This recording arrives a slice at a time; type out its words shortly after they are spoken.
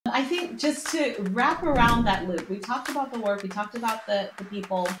just to wrap around that loop, we talked about the work, we talked about the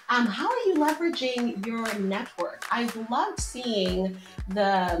people. How are you leveraging your network? I've loved seeing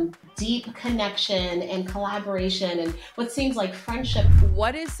the deep connection and collaboration and what seems like friendship.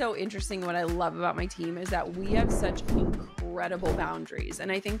 What is so interesting, what I love about my team is that we have such incredible boundaries.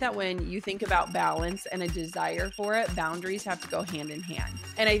 And I think that when you think about balance and a desire for it, boundaries have to go hand in hand.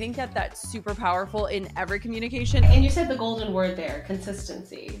 And I think that that's super powerful in every communication. And you said the golden word there,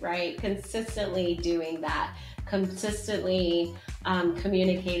 consistency, right? Consistently doing that, consistently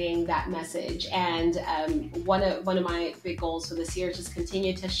communicating that message. And one of my big goals for this year is just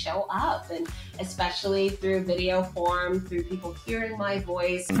continue to show up, and especially through video form, through people hearing my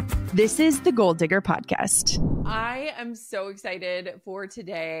voice. This is the Gold Digger Podcast. I am so excited for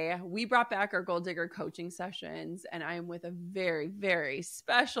today. We brought back our Gold Digger coaching sessions, and I am with a very, very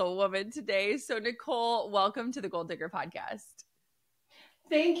special woman today. So Nicole, welcome to the Gold Digger Podcast.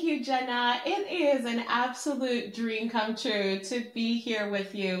 Thank you, Jenna. It is an absolute dream come true to be here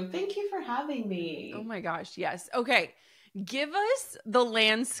with you. Thank you for having me. Oh my gosh, yes. Okay. Give us the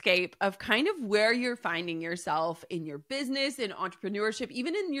landscape of kind of where you're finding yourself in your business, in entrepreneurship,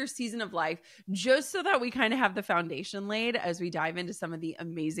 even in your season of life, just so that we kind of have the foundation laid as we dive into some of the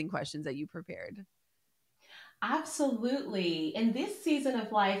amazing questions that you prepared. Absolutely. In this season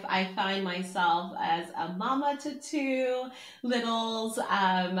of life, I find myself as a mama to two littles,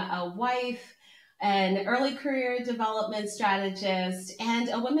 a wife, an early career development strategist, and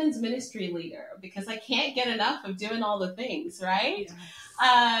a women's ministry leader, because I can't get enough of doing all the things, right? Yes.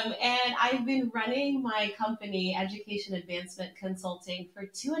 And I've been running my company, Education Advancement Consulting, for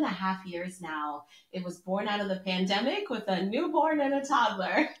 2.5 years now. It was born out of the pandemic with a newborn and a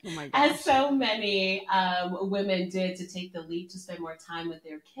toddler, oh my gosh, as so many women did, to take the leap to spend more time with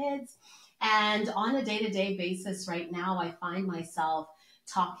their kids. And on a day-to-day basis right now, I find myself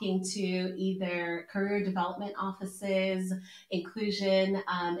talking to either career development offices, inclusion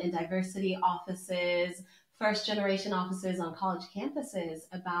and diversity offices, first generation offices on college campuses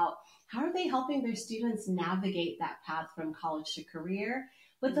about how are they helping their students navigate that path from college to career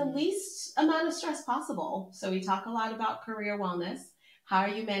with the least amount of stress possible. So we talk a lot about career wellness. How are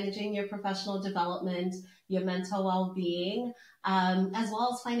you managing your professional development, your mental well-being, as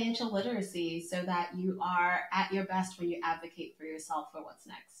well as financial literacy, so that you are at your best when you advocate for yourself for what's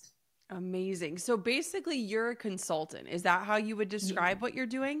next. Amazing. So basically you're a consultant. Is that how you would describe what you're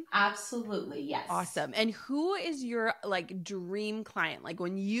doing? Absolutely. Yes. Awesome. And who is your dream client? Like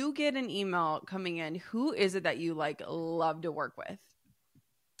when you get an email coming in, who is it that you love to work with?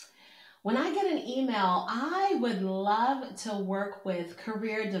 When I get an email, I would love to work with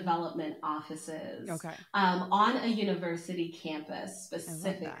career development offices on a university campus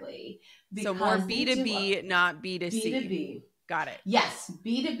specifically. So more B2B, not B2C. B2B. Got it. Yes,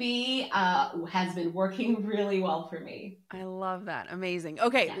 B2B has been working really well for me. I love that. Amazing.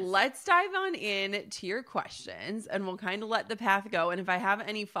 Okay, yes. Let's dive on in to your questions, and we'll kind of let the path go. And if I have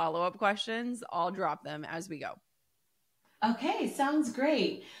any follow-up questions, I'll drop them as we go. Okay, sounds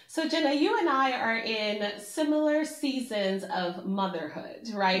great. So Jenna, you and I are in similar seasons of motherhood,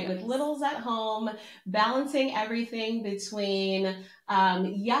 right? Yes. With littles at home, balancing everything between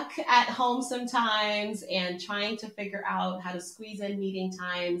yuck at home sometimes and trying to figure out how to squeeze in meeting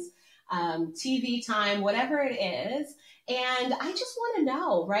times, TV time, whatever it is. And I just want to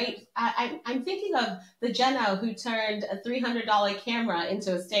know, right? I'm thinking of the Jenna who turned a $300 camera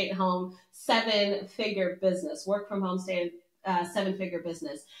into a stay-at-home 7-figure business, work from home, seven-figure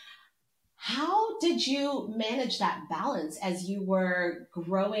business. How did you manage that balance as you were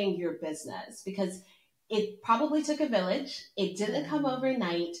growing your business? Because it probably took a village. It didn't come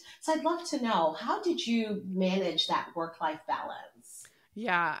overnight. So I'd love to know, how did you manage that work-life balance?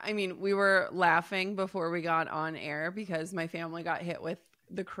 Yeah, I mean, we were laughing before we got on air because my family got hit with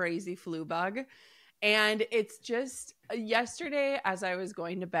the crazy flu bug. And it's just yesterday, as I was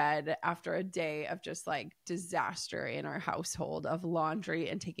going to bed after a day of just disaster in our household of laundry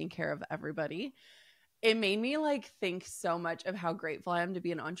and taking care of everybody, it made me think so much of how grateful I am to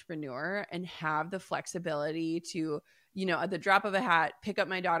be an entrepreneur and have the flexibility to, at the drop of a hat, pick up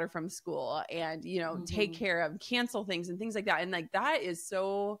my daughter from school and, take care of, cancel things and things like that. And that is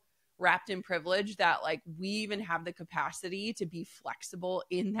so wrapped in privilege that we even have the capacity to be flexible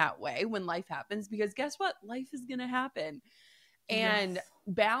in that way when life happens, because guess what? Life is going to happen. And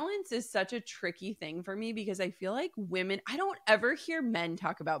balance is such a tricky thing for me because I feel like women, I don't ever hear men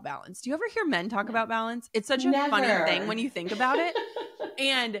talk about balance. Do you ever hear men talk about balance? It's such a funny thing when you think about it.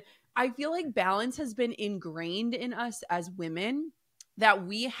 And I feel like balance has been ingrained in us as women that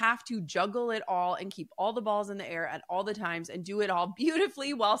we have to juggle it all and keep all the balls in the air at all the times and do it all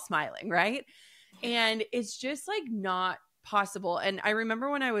beautifully while smiling, right? And it's just like not possible. And I remember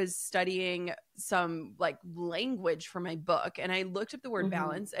when I was studying some like language for my book, and I looked up the word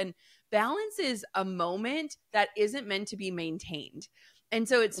balance, and balance is a moment that isn't meant to be maintained. And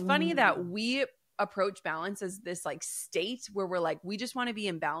so it's funny that we approach balance as this like state where we're like, we just want to be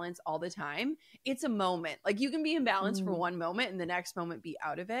in balance all the time. It's a moment. Like you can be in balance for one moment and the next moment be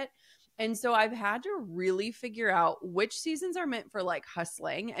out of it. And so I've had to really figure out which seasons are meant for like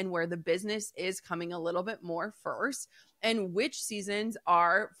hustling and where the business is coming a little bit more first, and which seasons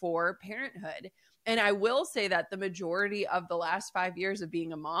are for parenthood. And I will say that the majority of the last 5 years of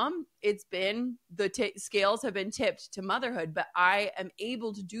being a mom, it's been the scales have been tipped to motherhood, but I am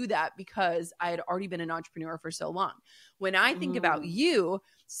able to do that because I had already been an entrepreneur for so long. When I think about you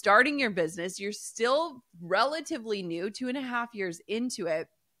starting your business, you're still relatively new, 2.5 years into it.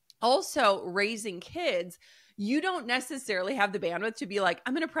 Also raising kids, you don't necessarily have the bandwidth to be like,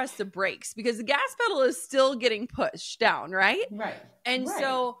 I'm going to press the brakes, because the gas pedal is still getting pushed down, right? Right. And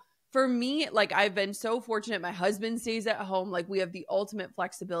so for me, like I've been so fortunate. My husband stays at home. Like we have the ultimate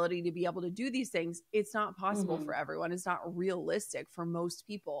flexibility to be able to do these things. It's not possible for everyone. It's not realistic for most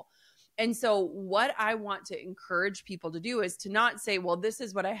people. And so what I want to encourage people to do is to not say, well, this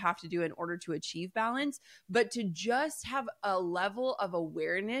is what I have to do in order to achieve balance, but to just have a level of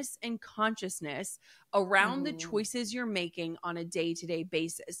awareness and consciousness around the choices you're making on a day-to-day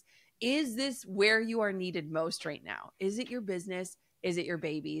basis. Is this where you are needed most right now? Is it your business? Is it your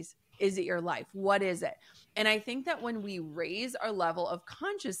babies? Is it your life? What is it? And I think that when we raise our level of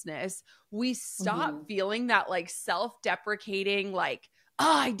consciousness, we stop feeling that like self-deprecating, like,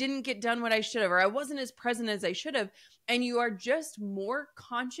 oh, I didn't get done what I should have, or I wasn't as present as I should have. And you are just more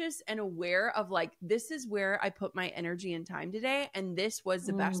conscious and aware of like, this is where I put my energy and time today. And this was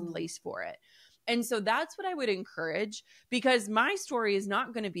the best place for it. And so that's what I would encourage, because my story is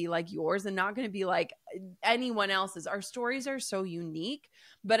not going to be like yours and not going to be like anyone else's. Our stories are so unique.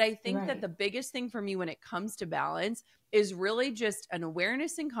 But I think that the biggest thing for me when it comes to balance is really just an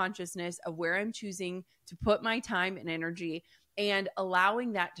awareness and consciousness of where I'm choosing to put my time and energy, and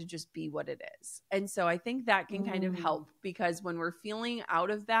allowing that to just be what it is. And so I think that can kind of help, because when we're feeling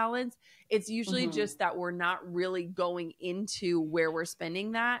out of balance, it's usually just that we're not really going into where we're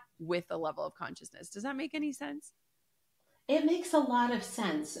spending that with a level of consciousness. Does that make any sense? It makes a lot of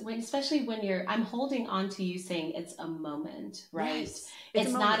sense, especially when I'm holding on to you saying it's a moment, right? Yes,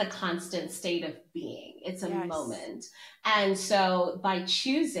 it's not a constant state of being. It's a moment. And so by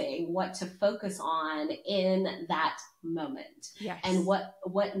choosing what to focus on in that moment and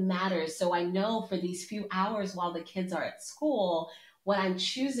what matters. So I know for these few hours while the kids are at school, what I'm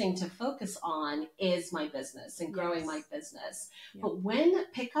choosing to focus on is my business and growing my business. But when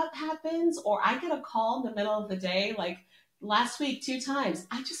pickup happens, or I get a call in the middle of the day, like last week, 2 times,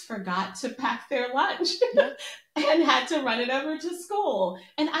 I just forgot to pack their lunch and had to run it over to school.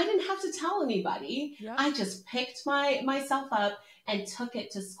 And I didn't have to tell anybody. I just picked myself up and took it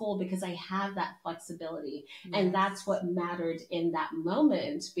to school because I have that flexibility. And that's what mattered in that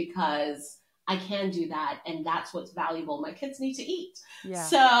moment, because I can do that. And that's what's valuable. My kids need to eat.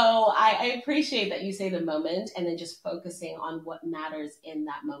 So I appreciate that you say the moment, and then just focusing on what matters in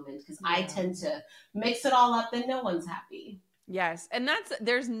that moment, because I tend to mix it all up and no one's happy. Yes. And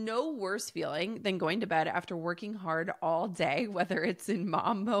there's no worse feeling than going to bed after working hard all day, whether it's in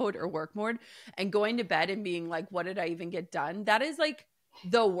mom mode or work mode, and going to bed and being like, what did I even get done? That is like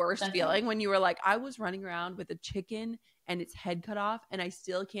the worst feeling, when you were like, I was running around with a chicken and its head cut off and I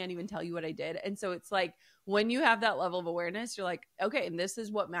still can't even tell you what I did. And so it's like, when you have that level of awareness, you're like, okay, and this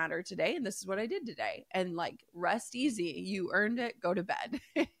is what mattered today, and this is what I did today. And like, rest easy. You earned it. Go to bed.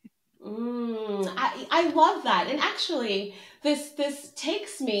 I love that. And actually, this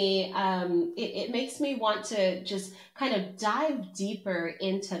takes me, it makes me want to just kind of dive deeper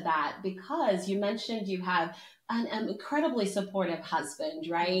into that, because you mentioned you have an incredibly supportive husband,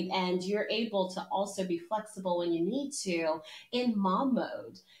 right? And you're able to also be flexible when you need to in mom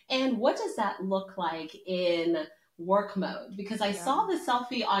mode. And what does that look like in work mode? Because I saw the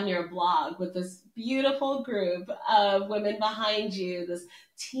selfie on your blog with this beautiful group of women behind you, this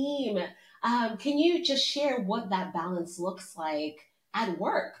team. Can you just share what that balance looks like at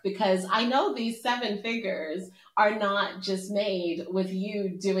work? Because I know these 7 figures are not just made with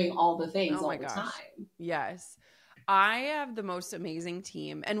you doing all the things all the time. Yes. I have the most amazing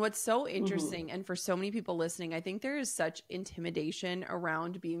team. And what's so interesting, and for so many people listening, I think there is such intimidation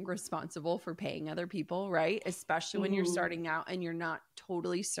around being responsible for paying other people, right? Especially when you're starting out and you're not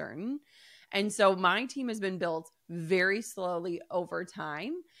totally certain. And so my team has been built very slowly over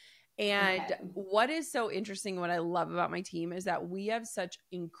time. And Okay. what is so interesting, what I love about my team is that we have such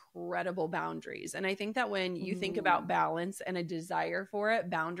incredible boundaries. And I think that when you think about balance and a desire for it,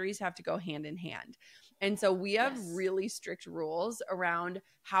 boundaries have to go hand in hand. And so we have Yes. really strict rules around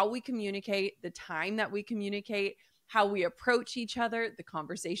how we communicate, the time that we communicate, how we approach each other, the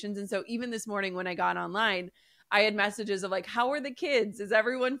conversations. And so even this morning when I got online, I had messages of like, how are the kids? Is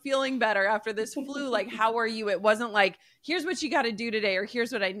everyone feeling better after this flu? Like, how are you? It wasn't like, here's what you got to do today, or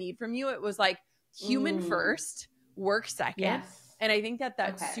here's what I need from you. It was like human first, work second. Yes. And I think that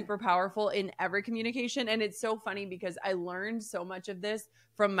that's Okay. super powerful in every communication. And it's so funny because I learned so much of this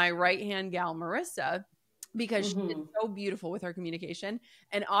from my right-hand gal, Marissa, because she is so beautiful with her communication.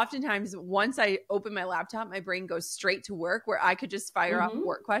 And oftentimes once I open my laptop, my brain goes straight to work where I could just fire off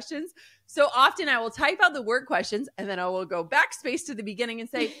work questions. So often I will type out the work questions and then I will go backspace to the beginning and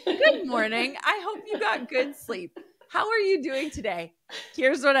say, good morning. I hope you got good sleep. How are you doing today?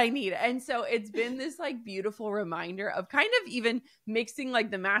 Here's what I need. And so it's been this like beautiful reminder of kind of even mixing like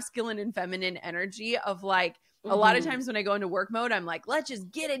the masculine and feminine energy of like, a lot of times when I go into work mode, I'm like, let's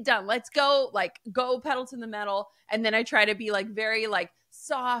just get it done. Let's go, like go pedal to the metal. And then I try to be like very like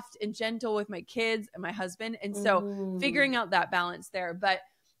soft and gentle with my kids and my husband. And so figuring out that balance there. But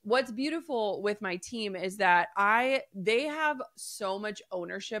what's beautiful with my team is that they have so much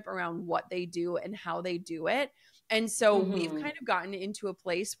ownership around what they do and how they do it. And so we've kind of gotten into a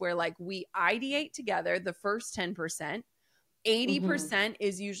place where like we ideate together the first 10%. 80%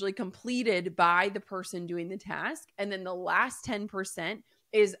 is usually completed by the person doing the task. And then the last 10%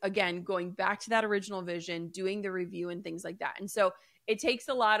 is, again, going back to that original vision, doing the review and things like that. And so it takes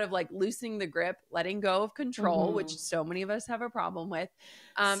a lot of like loosening the grip, letting go of control, which so many of us have a problem with,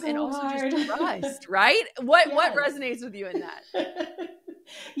 and also hard. just trust, right? What resonates with you in that?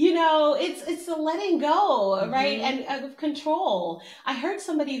 It's the letting go, right? And of control. I heard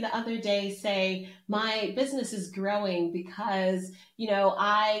somebody the other day say, my business is growing because,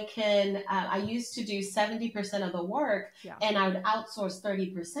 I used to do 70% of the work and I would outsource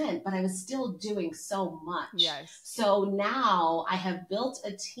 30%, but I was still doing so much. Yes. So now I have built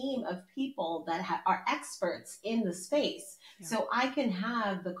a team of people that are experts in the space. So I can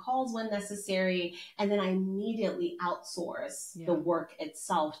have the calls when necessary, and then I immediately outsource the work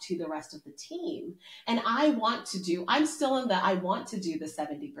itself to the rest of the team. And I'm still in I want to do the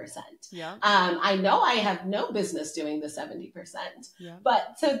 70%. Yeah. I know I have no business doing the 70%,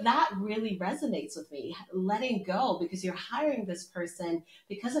 but so that really resonates with me, letting go, because you're hiring this person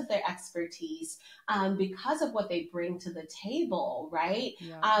because of their expertise, because of what they bring to the table, right?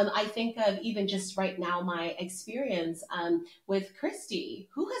 I think of even just right now, my experience, with Christy,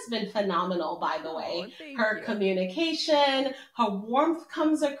 who has been phenomenal, by the way. Her communication, her warmth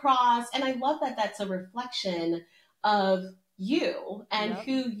comes across. And I love that that's a reflection of you and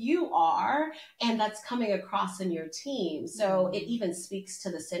who you are, and that's coming across in your team. So it even speaks to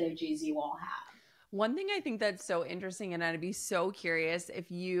the synergies you all have. One thing I think that's so interesting, and I'd be so curious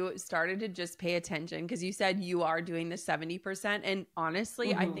if you started to just pay attention, because you said you are doing the 70%. And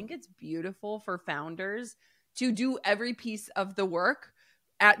honestly, I think it's beautiful for founders to do every piece of the work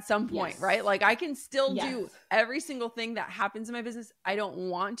at some point, right? Like I can still do every single thing that happens in my business. I don't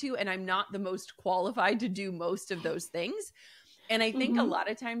want to, and I'm not the most qualified to do most of those things. And I think a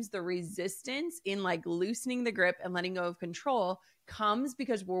lot of times the resistance in like loosening the grip and letting go of control comes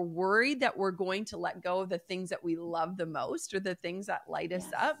because we're worried that we're going to let go of the things that we love the most, or the things that light us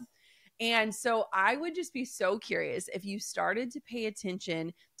up. And so I would just be so curious if you started to pay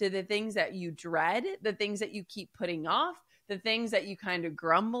attention to the things that you dread, the things that you keep putting off, the things that you kind of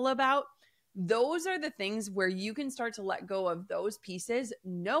grumble about. Those are the things where you can start to let go of those pieces,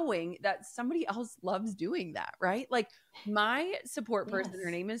 knowing that somebody else loves doing that, right? Like my support person,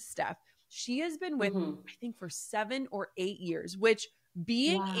 her name is Steph. She has been with me, I think, for 7 or 8 years, which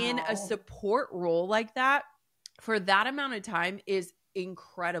being in a support role like that for that amount of time is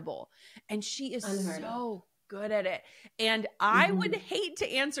incredible. And she is so good at it. And I would hate to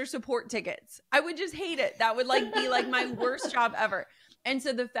answer support tickets. I would just hate it. That would like be like my worst job ever. And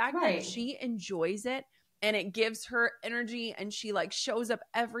so the fact that she enjoys it and it gives her energy, and she like shows up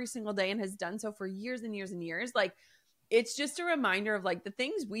every single day and has done so for years and years and years, like it's just a reminder of like the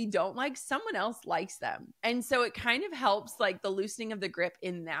things we don't like, someone else likes them. And so it kind of helps like the loosening of the grip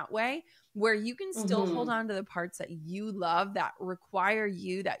in that way, where you can still hold on to the parts that you love, that require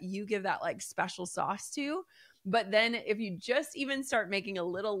you, that you give that like special sauce to. But then if you just even start making a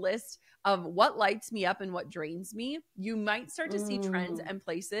little list of what lights me up and what drains me, you might start to see trends and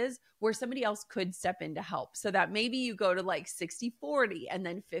places where somebody else could step in to help. So that maybe you go to like 60-40 and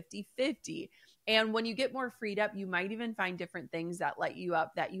then 50-50. And when you get more freed up, you might even find different things that light you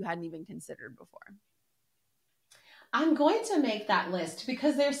up that you hadn't even considered before. I'm going to make that list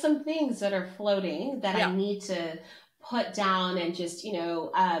because there's some things that are floating that I need to put down and just,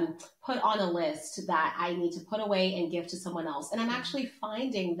 put on a list that I need to put away and give to someone else. And I'm actually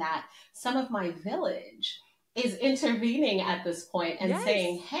finding that some of my village is intervening at this point and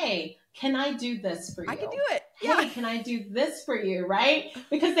saying, hey, can I do this for you? I can do it. Hey, can I do this for you? Right?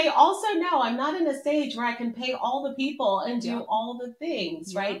 Because they also know I'm not in a stage where I can pay all the people and do all the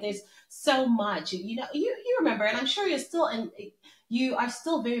things, right? There's so much, you remember, and I'm sure you are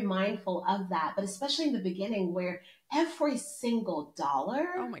still very mindful of that, but especially in the beginning where every single dollar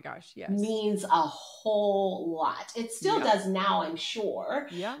oh my gosh, yes, means a whole lot. It still does now, I'm sure,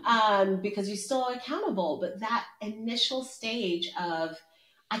 because you're still accountable, but that initial stage of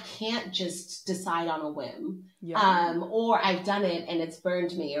I can't just decide on a whim, or I've done it and it's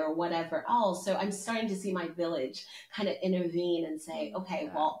burned me or whatever else. So I'm starting to see my village kind of intervene and say, okay,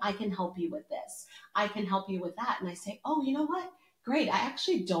 well, I can help you with this. I can help you with that. And I say, oh, you know what? Great. I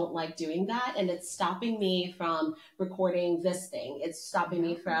actually don't like doing that. And it's stopping me from recording this thing. It's stopping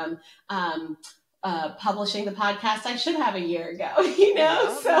me from publishing the podcast I should have a year ago,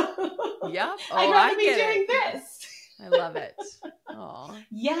 So I'd rather be doing this. I love it. Aww.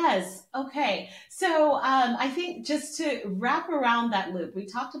 Yes. Okay. So I think just to wrap around that loop, we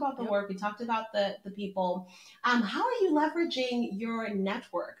talked about the work, we talked about the people. How are you leveraging your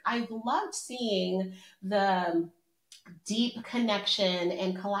network? I've loved seeing the deep connection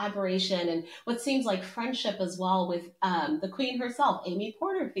and collaboration and what seems like friendship as well with the queen herself, Amy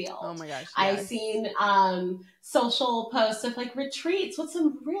Porterfield. Oh my gosh. Yes. I've seen social posts of like retreats with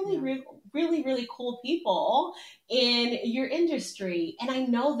some really cool people in your industry. And I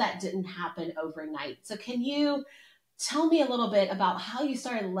know that didn't happen overnight. So can you tell me a little bit about how you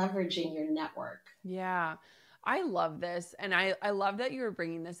started leveraging your network? Yeah. I love this. And I love that you were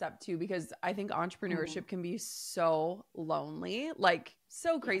bringing this up too, because I think entrepreneurship can be so lonely, like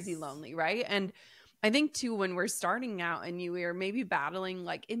so crazy lonely, right? And I think too, when we're starting out and you are maybe battling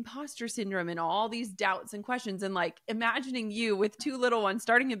like imposter syndrome and all these doubts and questions, and like imagining you with 2 little ones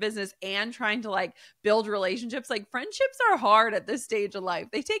starting a business and trying to like build relationships, like friendships are hard at this stage of life.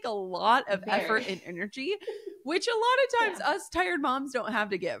 They take a lot of effort and energy, which a lot of times us tired moms don't have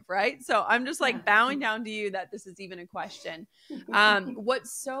to give, right? So I'm just like bowing down to you that this is even a question.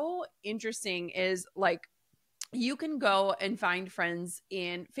 What's so interesting is like, you can go and find friends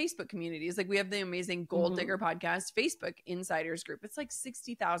in Facebook communities. Like we have the amazing Gold Digger podcast, Facebook Insiders group. It's like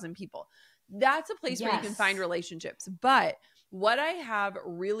 60,000 people. That's a place where you can find relationships. But what I have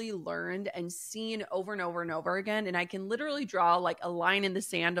really learned and seen over and over and over again, and I can literally draw like a line in the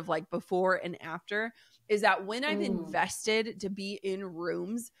sand of like before and after, is that when I've invested to be in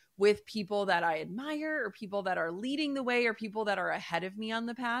rooms with people that I admire or people that are leading the way or people that are ahead of me on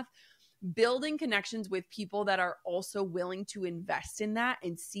the path, building connections with people that are also willing to invest in that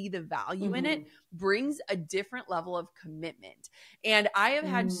and see the value in it brings a different level of commitment. And I have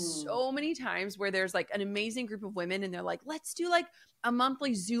had so many times where there's like an amazing group of women and they're like, let's do like a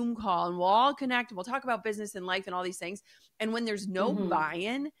monthly Zoom call and we'll all connect and we'll talk about business and life and all these things. And when there's no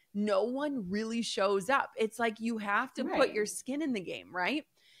buy-in, no one really shows up. It's like you have to put your skin in the game, right?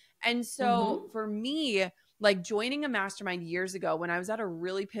 And so for me, like joining a mastermind years ago when I was at a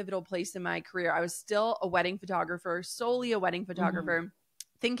really pivotal place in my career, I was still a wedding photographer, solely a wedding photographer,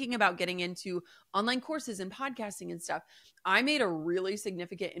 thinking about getting into online courses and podcasting and stuff. I made a really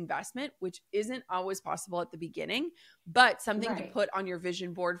significant investment, which isn't always possible at the beginning, but something to put on your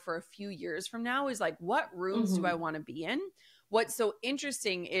vision board for a few years from now is like, what rooms do I want to be in? What's so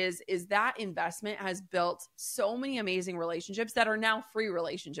interesting is that investment has built so many amazing relationships that are now free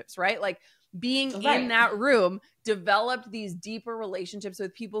relationships, right? Like being in that room developed these deeper relationships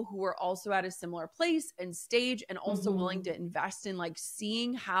with people who were also at a similar place and stage and also willing to invest in like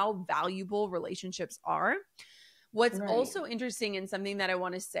seeing how valuable relationships are. What's also interesting and something that I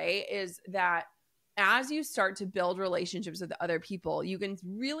want to say is that as you start to build relationships with other people, you can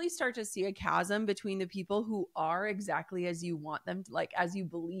really start to see a chasm between the people who are exactly as you want them to, like as you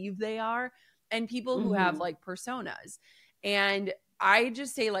believe they are, and people who have like personas. And I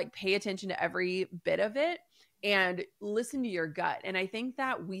just say like pay attention to every bit of it and listen to your gut. And I think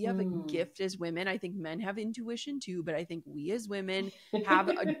that we have a gift as women. I think men have intuition too, but I think we as women have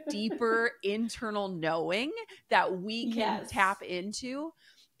a deeper internal knowing that we can tap into.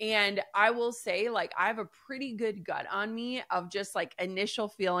 And I will say, like, I have a pretty good gut on me of just like initial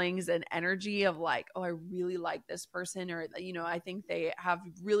feelings and energy of like, oh, I really like this person, or, you know, I think they have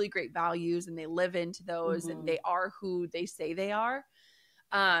really great values and they live into those and they are who they say they are.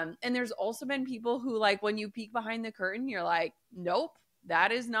 And there's also been people who, like, when you peek behind the curtain, you're like, nope,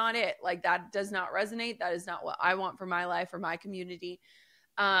 that is not it. Like, that does not resonate. That is not what I want for my life or my community.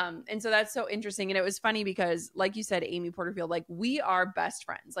 And so that's so interesting. And it was funny because, like you said, Amy Porterfield, like, we are best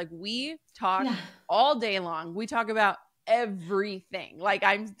friends. Like, we talk all day long. We talk about everything. Like,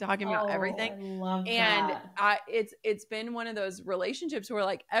 I'm talking about everything. I love and that. It's been one of those relationships where,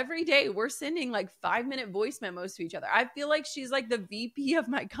 like, every day we're sending like 5-minute voice memos to each other. I feel like she's like the VP of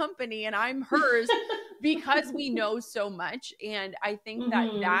my company and I'm hers because we know so much. And I think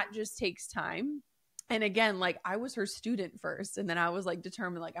that just takes time. And again, like, I was her student first, and then I was like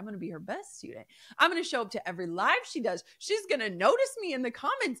determined, like, I'm going to be her best student. I'm going to show up to every live she does. She's going to notice me in the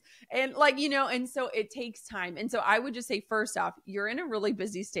comments, and, like, you know, and so it takes time. And so I would just say, first off, you're in a really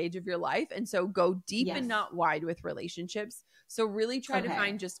busy stage of your life. And so go deep and not wide with relationships. So really try to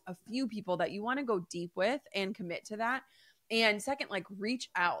find just a few people that you want to go deep with and commit to that. And second, like, reach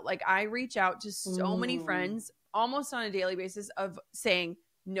out. Like, I reach out to so many friends almost on a daily basis of saying,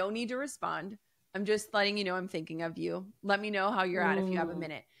 no need to respond. I'm just letting you know I'm thinking of you. Let me know how you're at if you have a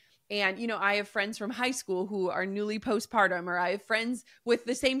minute. And, you know, I have friends from high school who are newly postpartum, or I have friends with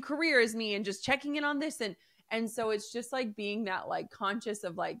the same career as me and just checking in on this. And so it's just like being that, like, conscious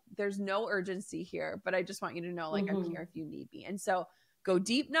of, like, there's no urgency here, but I just want you to know, like, I'm here if you need me. And so go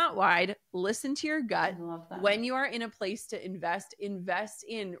deep, not wide. Listen to your gut. When you are in a place to invest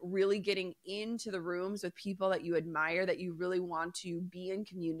in really getting into the rooms with people that you admire, that you really want to be in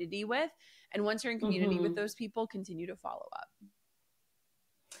community with. And once you're in community with those people, continue to follow up.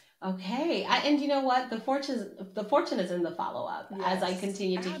 Okay. And you know what? The fortune is in the follow-up, as I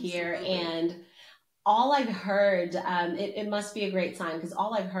continue to hear. And all I've heard, it must be a great sign, because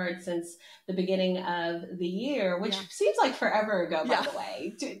all I've heard since the beginning of the year, which seems like forever ago, by the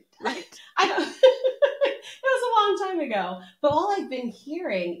way. Dude, I don't, it was a long time ago. But all I've been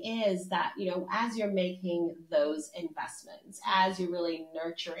hearing is that, you know, as you're making those investments, as you're really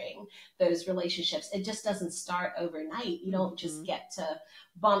nurturing those relationships, it just doesn't start overnight. You don't just get to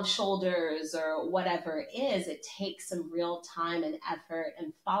bump shoulders or whatever it is. It takes some real time and effort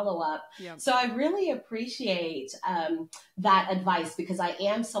and follow up. So I really appreciate that advice, because I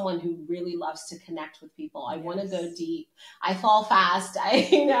am someone who really loves to connect with people. I want to go deep. I fall fast.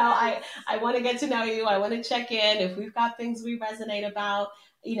 I want to get to know you. I want to check in. If we've got things we resonate about,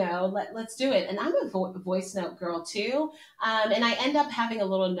 you know, let's do it. And I'm a voice note girl too. And I end up having a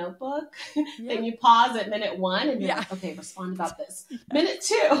little notebook. Then you pause at minute 1 and you're like, okay, respond about this. Minute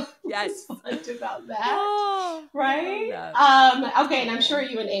 2, respond about that. Right? Okay. And I'm sure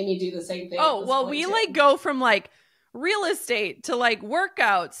you and Amy do the same thing. Oh, well, we like go from like real estate to like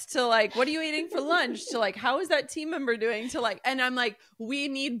workouts to like, what are you eating for lunch to like, how is that team member doing to like, and I'm like, we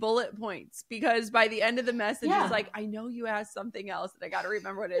need bullet points, because by the end of the message it's like, I know you asked something else and I got to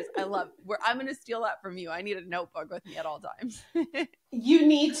remember what it is. I'm going to steal that from you. I need a notebook with me at all times. You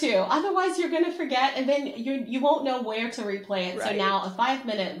need to, otherwise you're going to forget, and then you won't know where to replay it. So now a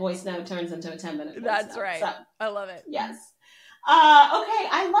 5-minute voice note turns into a 10-minute voice note. That's right. So, I love it. Yes. Okay,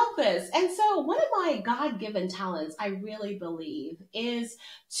 I love this. And so one of my God-given talents, I really believe, is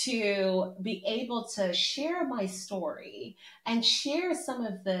to be able to share my story and share some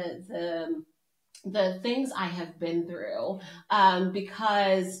of the things I have been through,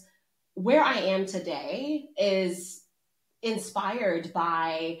 because where I am today is inspired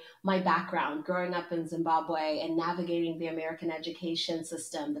by my background growing up in Zimbabwe and navigating the American education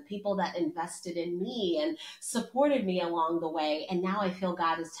system, the people that invested in me and supported me along the way. And now I feel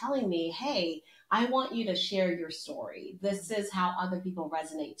God is telling me, hey, I want you to share your story. This is how other people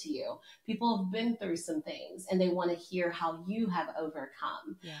resonate to you. People have been through some things and they want to hear how you have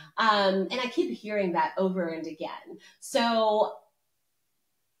overcome. And I keep hearing that over and again. So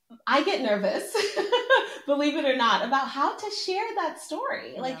I get nervous, believe it or not, about how to share that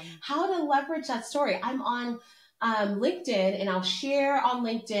story, like how to leverage that story. I'm on LinkedIn, and I'll share on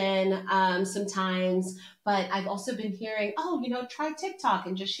LinkedIn sometimes, but I've also been hearing, oh, you know, try TikTok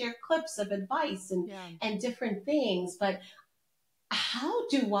and just share clips of advice and different things. But how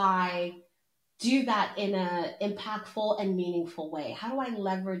do I do that in an impactful and meaningful way? How do I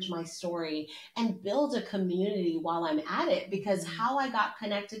leverage my story and build a community while I'm at it? Because how I got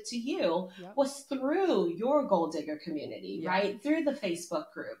connected to you was through your Gold Digger community, right? Through the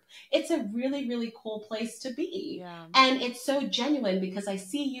Facebook group. It's a really, really cool place to be. And it's so genuine because I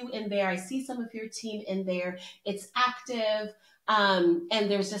see you in there. I see some of your team in there. It's active.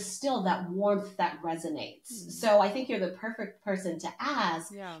 And there's just still that warmth that resonates. So I think you're the perfect person to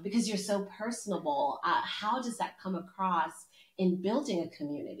ask because you're so personable. How does that come across in building a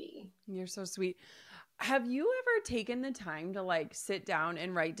community? You're so sweet. Have you ever taken the time to like sit down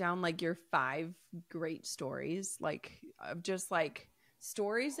and write down like your 5 great stories, like of just like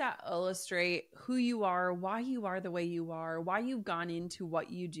stories that illustrate who you are, why you are the way you are, why you've gone into what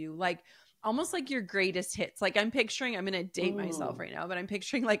you do, like almost like your greatest hits. Like I'm going to date myself right now, but I'm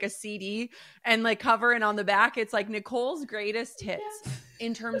picturing like a CD and like cover, and on the back, it's like Nicole's greatest hits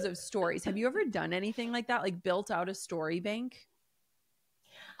in terms of stories. Have you ever done anything like that? Like built out a story bank?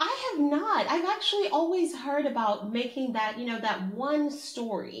 I have not. I've actually always heard about making that, that one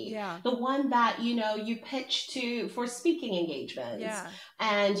story, the one that, you pitch to for speaking engagements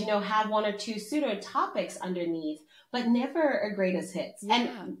and, have 1 or 2 pseudo topics underneath, but never a greatest hits.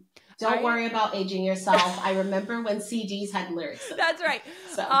 And don't worry about aging yourself. I remember when CDs had lyrics. That's right.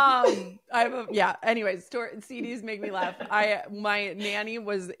 So anyways, CDs make me laugh. My nanny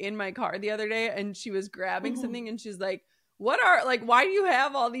was in my car the other day and she was grabbing something and she's like, why do you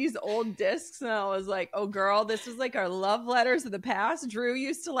have all these old discs? And I was like, oh girl, this is like our love letters of the past. Drew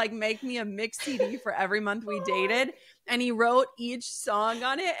used to like make me a mix CD for every month we dated, and he wrote each song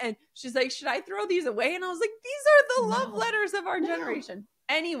on it. And she's like, should I throw these away? And I was like, these are the love letters of our generation.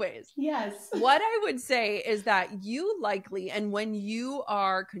 Anyways, yes. What I would say is that you likely, and when you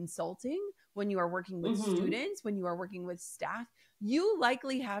are consulting, when you are working with students, when you are working with staff, you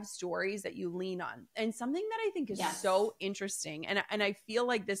likely have stories that you lean on. And something that I think is so interesting, and I feel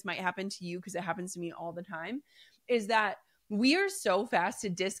like this might happen to you because it happens to me all the time, is that we are so fast to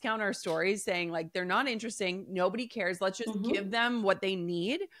discount our stories, saying like, they're not interesting, nobody cares, let's just give them what they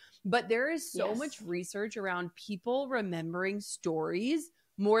need. But there is so much research around people remembering stories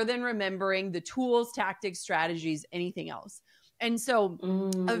more than remembering the tools, tactics, strategies, anything else. And so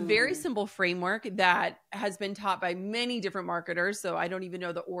a very simple framework that has been taught by many different marketers, so I don't even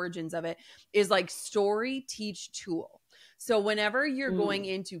know the origins of it, is like story, teach, tool. So whenever you're going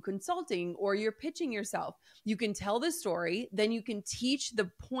into consulting or you're pitching yourself, you can tell the story, then you can teach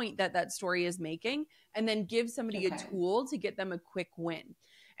the point that that story is making, and then give somebody a tool to get them a quick win.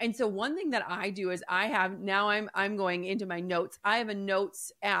 And so one thing that I do is I'm going into my notes. I have a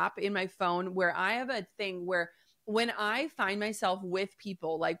notes app in my phone where I have a thing where when I find myself with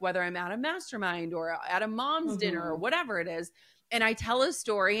people, like whether I'm at a mastermind or at a mom's dinner or whatever it is, and I tell a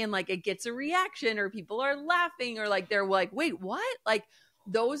story and like it gets a reaction or people are laughing or like they're like, wait, what? Like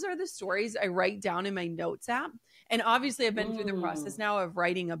those are the stories I write down in my notes app. And obviously I've been through the process now of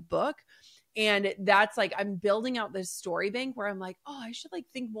writing a book. And that's like, I'm building out this story bank where I'm like, oh, I should like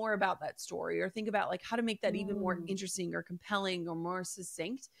think more about that story or think about like how to make that even more interesting or compelling or more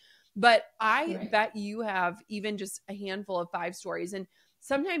succinct. But I bet you have even just a handful of 5 stories, and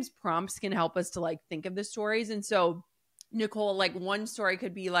sometimes prompts can help us to like think of the stories. And so Nicole, like one story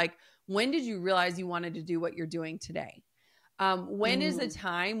could be like, when did you realize you wanted to do what you're doing today? When is a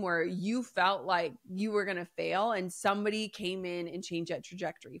time where you felt like you were going to fail and somebody came in and changed that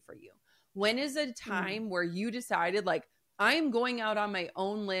trajectory for you? When is a time where you decided like, I'm going out on my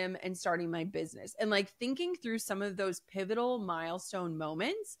own limb and starting my business, and like thinking through some of those pivotal milestone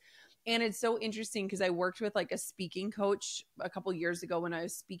moments. And it's so interesting because I worked with like a speaking coach a couple years ago when I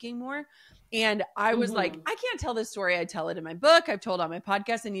was speaking more. And I was like, I can't tell this story. I tell it in my book. I've told on my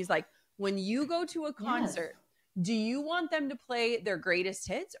podcast. And he's like, when you go to a concert, do you want them to play their greatest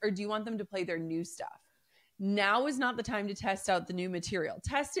hits or do you want them to play their new stuff? Now is not the time to test out the new material.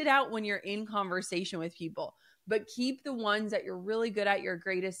 Test it out when you're in conversation with people, but keep the ones that you're really good at, your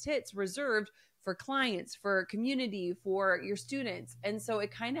greatest hits, reserved for clients, for community, for your students. And so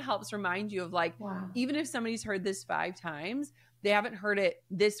it kind of helps remind you of like, even if somebody's heard this 5 times, they haven't heard it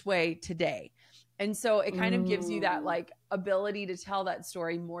this way today. And so it kind of gives you that like ability to tell that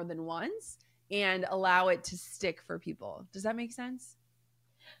story more than once and allow it to stick for people. Does that make sense?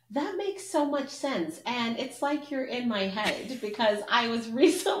 That makes so much sense. And it's like you're in my head because I was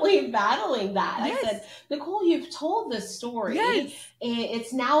recently battling that. I said, Nicole, you've told this story.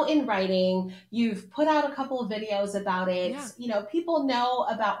 It's now in writing. You've put out a couple of videos about it. You know, people know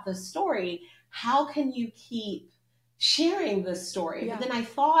about the story. How can you keep sharing the story? But then I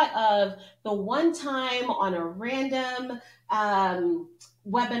thought of the one time on a random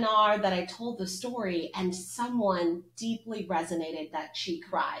webinar that I told the story and someone deeply resonated that she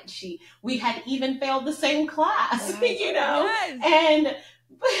cried. We had even failed the same class, you know, and,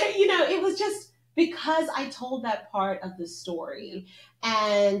 you know, it was just because I told that part of the story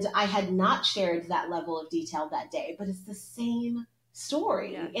and I had not shared that level of detail that day, but it's the same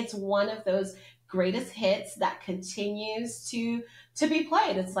story. It's one of those greatest hits that continues to be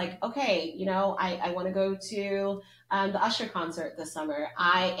played. It's like, okay, you know, I want to go to the Usher concert this summer.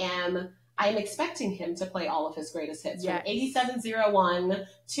 I I'm expecting him to play all of his greatest hits Yes. from 8701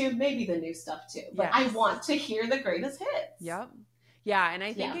 to maybe the new stuff too. But Yes. I want to hear the greatest hits. Yep. Yeah, and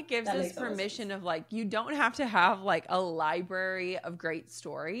I think Yeah, it gives that us makes total permission sense. of like, you don't have to have like a library of great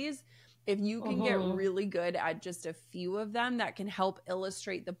stories. If you can get really good at just a few of them that can help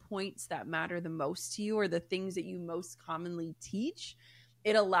illustrate the points that matter the most to you or the things that you most commonly teach,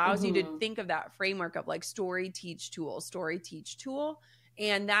 it allows you to think of that framework of like story, teach, tool.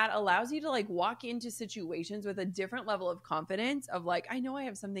 And that allows you to like walk into situations with a different level of confidence of like, I know I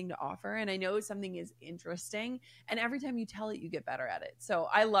have something to offer and I know something is interesting. And every time you tell it, you get better at it. So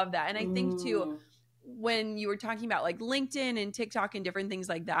I love that. And I think too, when you were talking about like LinkedIn and TikTok and different things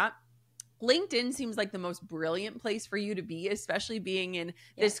like that, LinkedIn seems like the most brilliant place for you to be, especially being in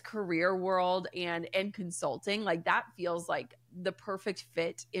this career world and consulting. Like that feels like the perfect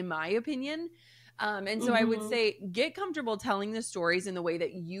fit in my opinion. And so I would say get comfortable telling the stories in the way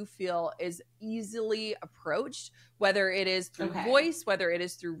that you feel is easily approached, whether it is through voice, whether it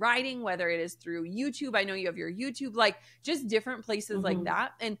is through writing, whether it is through YouTube. I know you have your YouTube, like just different places like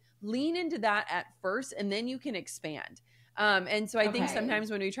that, and lean into that at first, and then you can expand. And so I think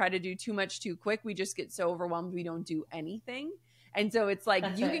sometimes when we try to do too much too quick, we just get so overwhelmed we don't do anything. And so it's like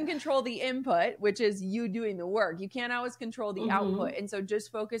you can control the input, which is you doing the work. You can't always control the output. And so just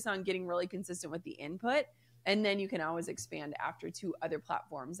focus on getting really consistent with the input. And then you can always expand after to other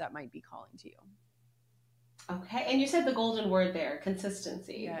platforms that might be calling to you. Okay. And you said the golden word there,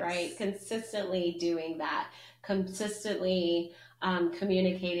 consistency, right? Consistently doing that, consistently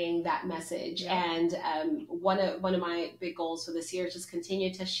communicating that message. And one of my big goals for this year is just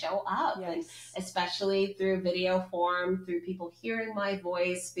continue to show up, and especially through video form, through people hearing my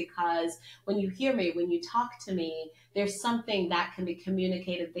voice, because when you hear me, when you talk to me, there's something that can be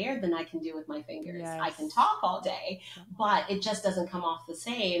communicated there than I can do with my fingers. I can talk all day, but it just doesn't come off the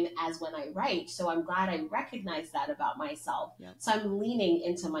same as when I write. So I'm glad I recognize that about myself. So I'm leaning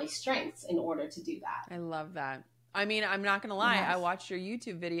into my strengths in order to do that. I love that. I mean, I'm not going to lie. I watched your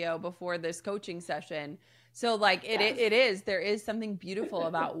YouTube video before this coaching session. So like there is something beautiful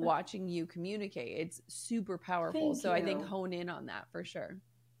about watching you communicate. It's super powerful. So I think hone in on that for sure.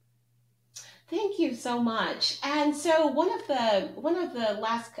 Thank you so much. And so one of the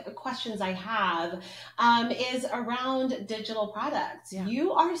last questions I have is around digital products.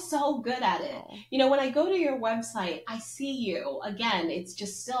 You are so good at it. You know, when I go to your website, I see you. Again, it's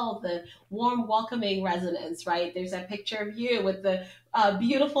just still the warm, welcoming resonance, right? There's a picture of you with the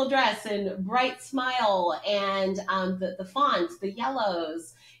beautiful dress and bright smile and the fonts, the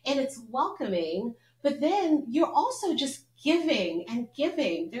yellows, and it's welcoming. But then you're also just giving and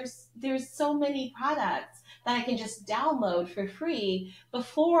giving. There's so many products that I can just download for free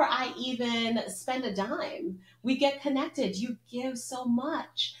before I even spend a dime. We get connected. You give so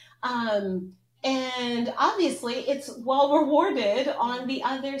much. And obviously it's well rewarded on the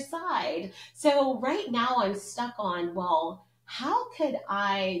other side. So right now I'm stuck on, well, how could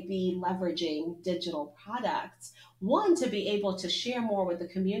I be leveraging digital products? One, to be able to share more with the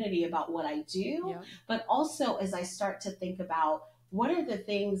community about what I do, but also as I start to think about what are the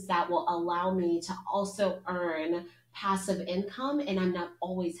things that will allow me to also earn passive income and I'm not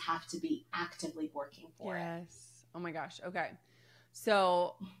always have to be actively working for it. Oh my gosh. Okay.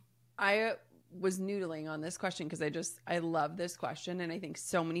 So I was noodling on this question because I love this question, and I think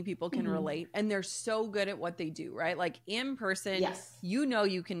so many people can relate, and they're so good at what they do, right? Like in person, you know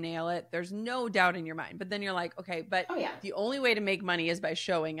you can nail it. There's no doubt in your mind. But then you're like, okay, but the only way to make money is by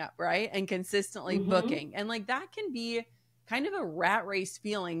showing up, right? And consistently booking. And like that can be kind of a rat race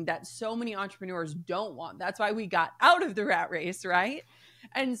feeling that so many entrepreneurs don't want. That's why we got out of the rat race, right?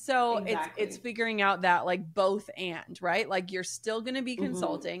 And so it's figuring out that like both and, right? Like you're still going to be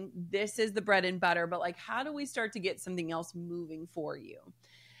consulting. This is the bread and butter, but like, how do we start to get something else moving for you?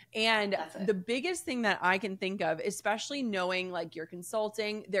 And the biggest thing that I can think of, especially knowing like you're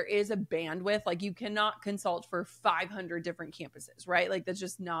consulting, there is a bandwidth. Like you cannot consult for 500 different campuses, right? Like that's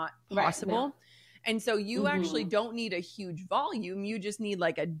just not possible. No. And so you actually don't need a huge volume. You just need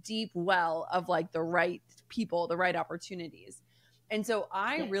like a deep well of like the right people, the right opportunities. And so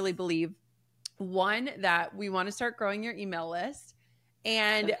I really believe, one, that we want to start growing your email list,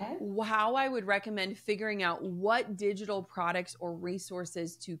 and how I would recommend figuring out what digital products or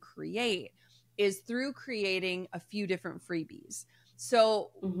resources to create is through creating a few different freebies.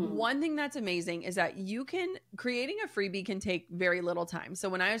 So one thing that's amazing is that creating a freebie can take very little time. So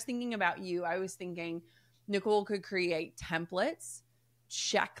when I was thinking about you, I was thinking Nicole could create templates,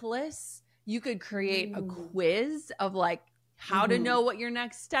 checklists. You could create a quiz of like, how to know what your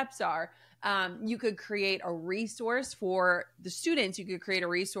next steps are. You could create a resource for the students. You could create a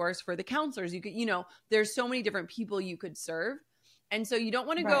resource for the counselors. You could, there's so many different people you could serve. And so you don't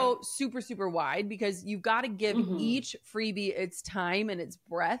want to go super, super wide, because you've got to give each freebie its time and its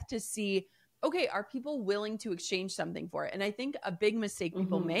breath to see, okay, are people willing to exchange something for it? And I think a big mistake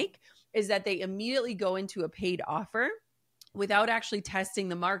people make is that they immediately go into a paid offer without actually testing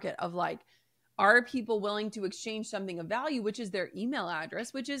the market of like, are people willing to exchange something of value, which is their email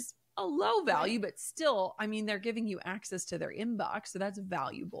address, which is a low value, but still, I mean, they're giving you access to their inbox. So that's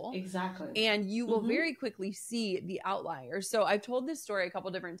valuable. Exactly. And you will very quickly see the outliers. So I've told this story a couple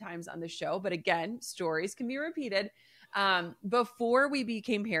different times on the show, but again, stories can be repeated. Before we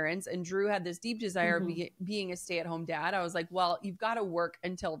became parents and Drew had this deep desire of being a stay-at-home dad, I was like, well, you've got to work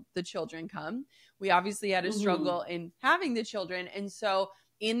until the children come. We obviously had a struggle in having the children. And so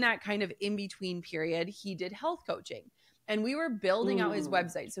in that kind of in-between period, he did health coaching. And we were building out his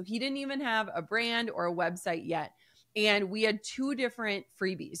website. So he didn't even have a brand or a website yet. And we had 2 different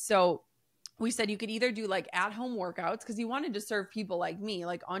freebies. So we said you could either do like at-home workouts, because he wanted to serve people like me,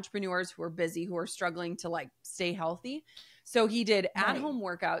 like entrepreneurs who are busy, who are struggling to like stay healthy. So he did at-home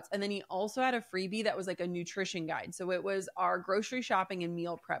workouts. And then he also had a freebie that was like a nutrition guide. So it was our grocery shopping and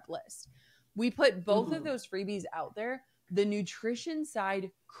meal prep list. We put both of those freebies out there. The nutrition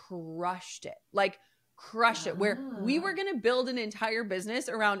side crushed it. Like, crushed it, where we were going to build an entire business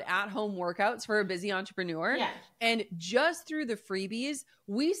around at-home workouts for a busy entrepreneur. Yeah. And just through the freebies,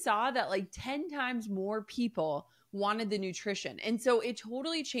 we saw that like 10 times more people wanted the nutrition. And so it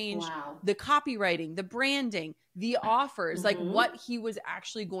totally changed the copywriting, the branding, the offers, like what he was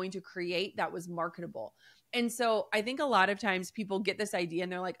actually going to create that was marketable. And so I think a lot of times people get this idea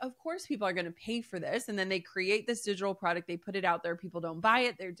and they're like, of course people are going to pay for this. And then they create this digital product, they put it out there, people don't buy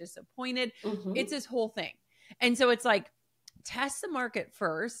it, they're disappointed. It's this whole thing. And so it's like, test the market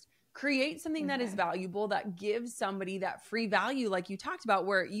first, create something that is valuable, that gives somebody that free value, like you talked about,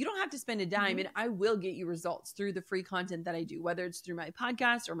 where you don't have to spend a dime and I will get you results through the free content that I do, whether it's through my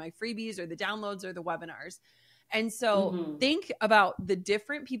podcast or my freebies or the downloads or the webinars. And so think about the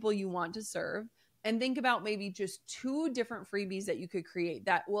different people you want to serve. And think about maybe just 2 different freebies that you could create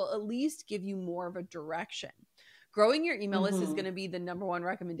that will at least give you more of a direction. Growing your email list is going to be the number 1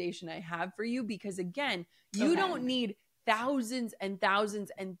 recommendation I have for you, because again, you don't need thousands and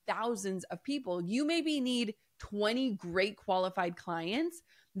thousands and thousands of people. You maybe need 20 great qualified clients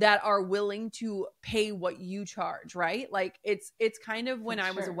that are willing to pay what you charge, right? Like it's kind of when I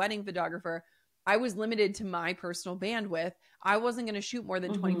was a wedding photographer, I was limited to my personal bandwidth. I wasn't going to shoot more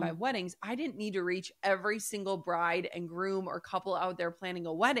than 25 weddings. I didn't need to reach every single bride and groom or couple out there planning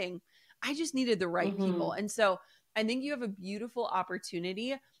a wedding. I just needed the right people. And so I think you have a beautiful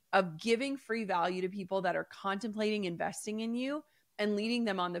opportunity of giving free value to people that are contemplating investing in you and leading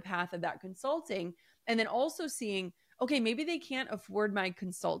them on the path of that consulting. And then also seeing, okay, maybe they can't afford my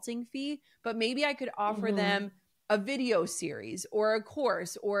consulting fee, but maybe I could offer them a video series or a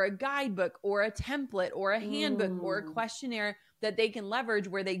course or a guidebook or a template or a handbook or a questionnaire that they can leverage,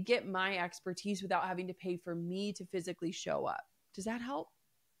 where they get my expertise without having to pay for me to physically show up. Does that help?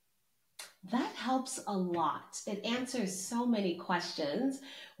 That helps a lot. It answers so many questions.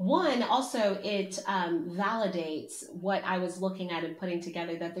 One, also, it validates what I was looking at and putting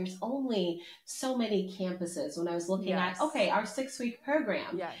together, that there's only so many campuses. When I was looking at, okay, our 6-week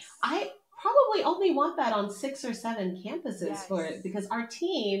program, I probably only want that on 6 or 7 campuses for it, because our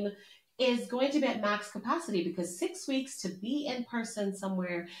team is going to be at max capacity, because 6 weeks to be in person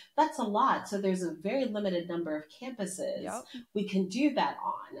somewhere, that's a lot. So there's a very limited number of campuses we can do that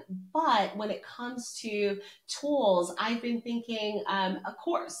on. But when it comes to tools, I've been thinking a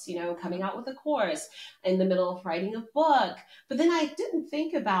course, coming out with a course in the middle of writing a book. But then I didn't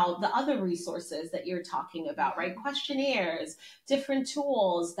think about the other resources that you're talking about, right? Questionnaires, different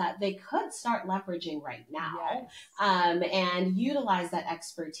tools that they could start leveraging right now, and utilize that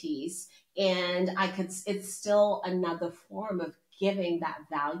expertise. And it's still another form of giving that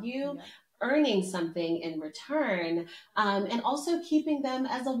value, earning something in return, and also keeping them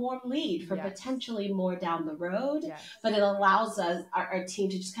as a warm lead for potentially more down the road. But it allows us, our team,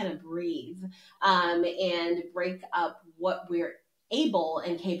 to just kind of breathe and break up what we're able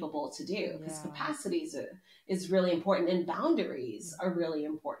and capable to do, because capacities is really important, and boundaries are really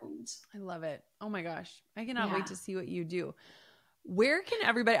important. I love it. Oh my gosh. I cannot wait to see what you do. Where can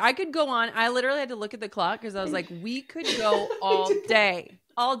everybody, I could go on. I literally had to look at the clock because I was like, we could go all day.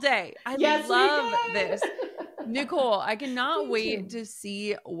 I love this. Nicole, I cannot wait to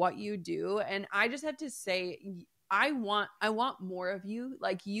see what you do. And I just have to say, I want more of you.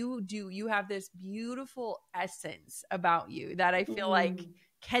 Like you have this beautiful essence about you that I feel like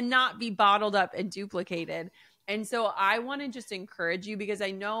cannot be bottled up and duplicated. And so I want to just encourage you, because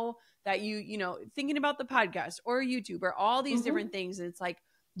I know that you know, thinking about the podcast or YouTube or all these different things. And it's like,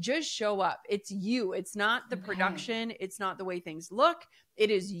 just show up. It's you. It's not the production. It's not the way things look.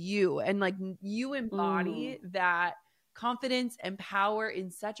 It is you. And like you embody that confidence and power in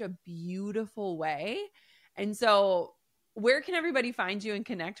such a beautiful way. And so where can everybody find you and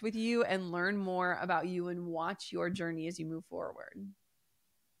connect with you and learn more about you and watch your journey as you move forward?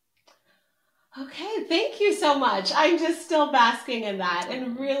 Okay, thank you so much. I'm just still basking in that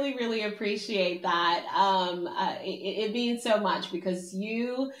and really, really appreciate that. It means so much because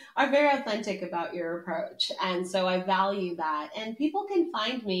you are very authentic about your approach. And so I value that. And people can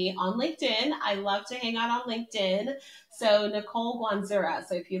find me on LinkedIn. I love to hang out on LinkedIn. So Nicole Gwanzura.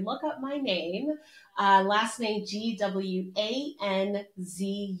 So if you look up my name, last name Gwanzura.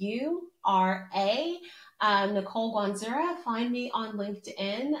 Nicole Gwanzura, find me on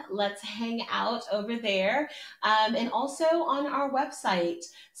LinkedIn. Let's hang out over there. And also on our website,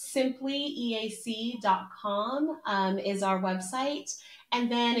 simplyeac.com is our website. And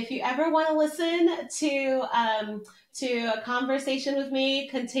then if you ever want to listen to a conversation with me,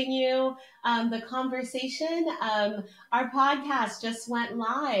 continue the conversation, our podcast just went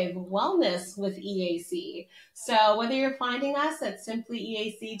live, Wellness with EAC. So whether you're finding us at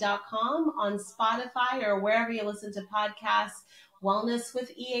simplyeac.com, on Spotify, or wherever you listen to podcasts, Wellness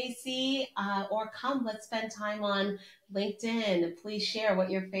with EAC, or come, let's spend time on LinkedIn. Please share what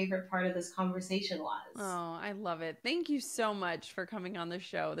your favorite part of this conversation was. Oh, I love it. Thank you so much for coming on the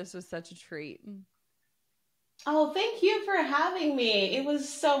show. This was such a treat. Oh, thank you for having me. It was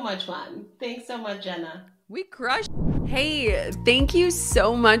so much fun. Thanks so much, Jenna. We crushed. Hey, thank you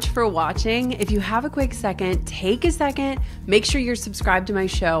so much for watching. If you have a quick second, take a second, make sure you're subscribed to my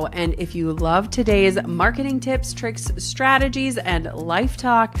show. And if you love today's marketing tips, tricks, strategies, and life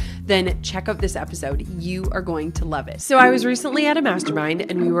talk, then check out this episode. You are going to love it. So I was recently at a mastermind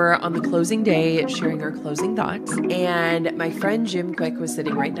and we were on the closing day sharing our closing thoughts. And my friend Jim Quick was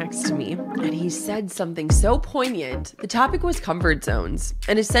sitting right next to me and he said something so poignant. The topic was comfort zones.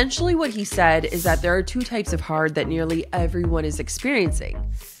 And essentially what he said is that there are two types of hard that nearly everyone is experiencing.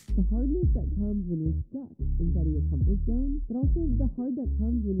 The hardness that comes when you're stuck inside of your comfort zone, but also the hard that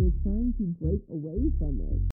comes when you're trying to break away from it.